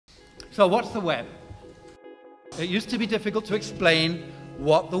So what's the web? It used to be difficult to explain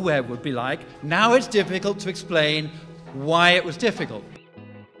what the web would be like. Now it's difficult to explain why it was difficult.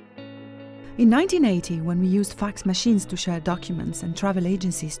 In 1980, when we used fax machines to share documents and travel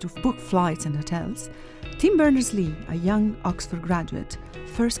agencies to book flights and hotels, Tim Berners Lee, a young Oxford graduate,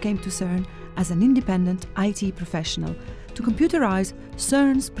 first came to CERN as an independent IT professional to computerize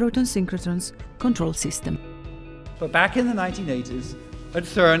CERN's proton synchrotrons control system. But back in the 1980s, at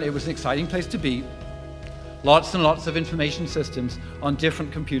CERN, it was an exciting place to be. Lots and lots of information systems on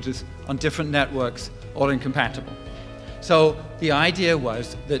different computers, on different networks, all incompatible. So the idea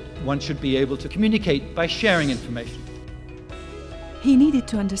was that one should be able to communicate by sharing information. He needed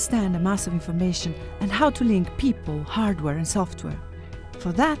to understand a mass of information and how to link people, hardware and software.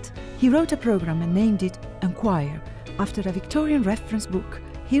 For that, he wrote a program and named it Enquire, after a Victorian reference book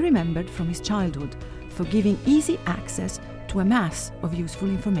he remembered from his childhood for giving easy access to a mass of useful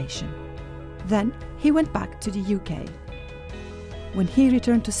information. Then he went back to the UK. When he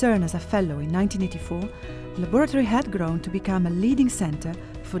returned to CERN as a fellow in 1984, the laboratory had grown to become a leading centre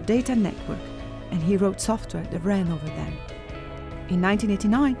for data network, and he wrote software that ran over them. In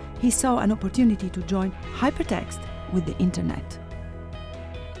 1989, he saw an opportunity to join hypertext with the internet.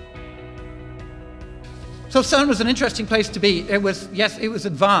 So CERN was an interesting place to be. It was, yes, it was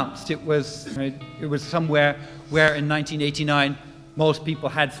advanced. It was somewhere where in 1989 most people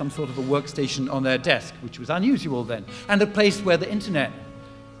had some sort of a workstation on their desk, which was unusual then, and a place where the internet,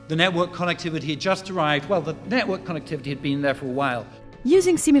 the network connectivity had just arrived. Well, the network connectivity had been there for a while.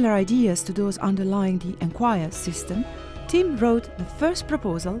 Using similar ideas to those underlying the Enquire system, Tim wrote the first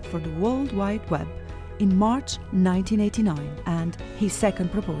proposal for the World Wide Web in March 1989 and his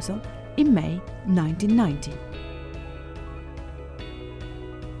second proposal in May 1990.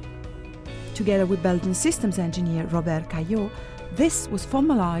 Together with Belgian systems engineer Robert Caillot, this was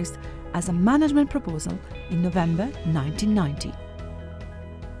formalized as a management proposal in November 1990.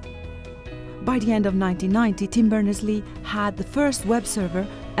 By the end of 1990, Tim Berners Lee had the first web server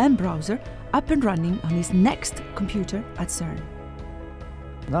and browser up and running on his next computer at CERN.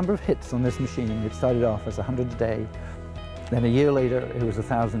 The number of hits on this machine, it started off as 100 a day, then a year later it was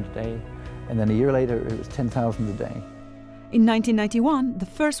 1,000 a day, and then a year later it was 10,000 a day. In 1991, the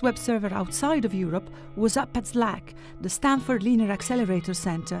first web server outside of Europe was up at SLAC, the Stanford Linear Accelerator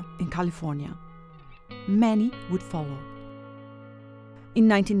Center in California. Many would follow. In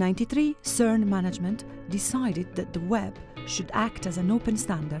 1993, CERN management decided that the web should act as an open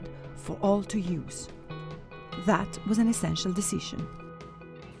standard for all to use. That was an essential decision.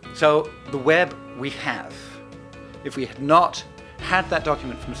 So the web we have. If we had not had that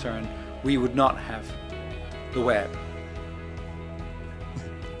document from CERN, we would not have the web.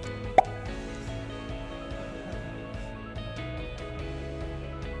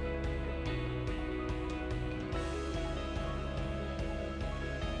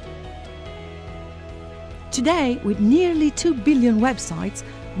 Today, with nearly 2 billion websites,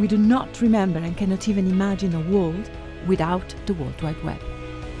 we do not remember and cannot even imagine a world without the World Wide Web.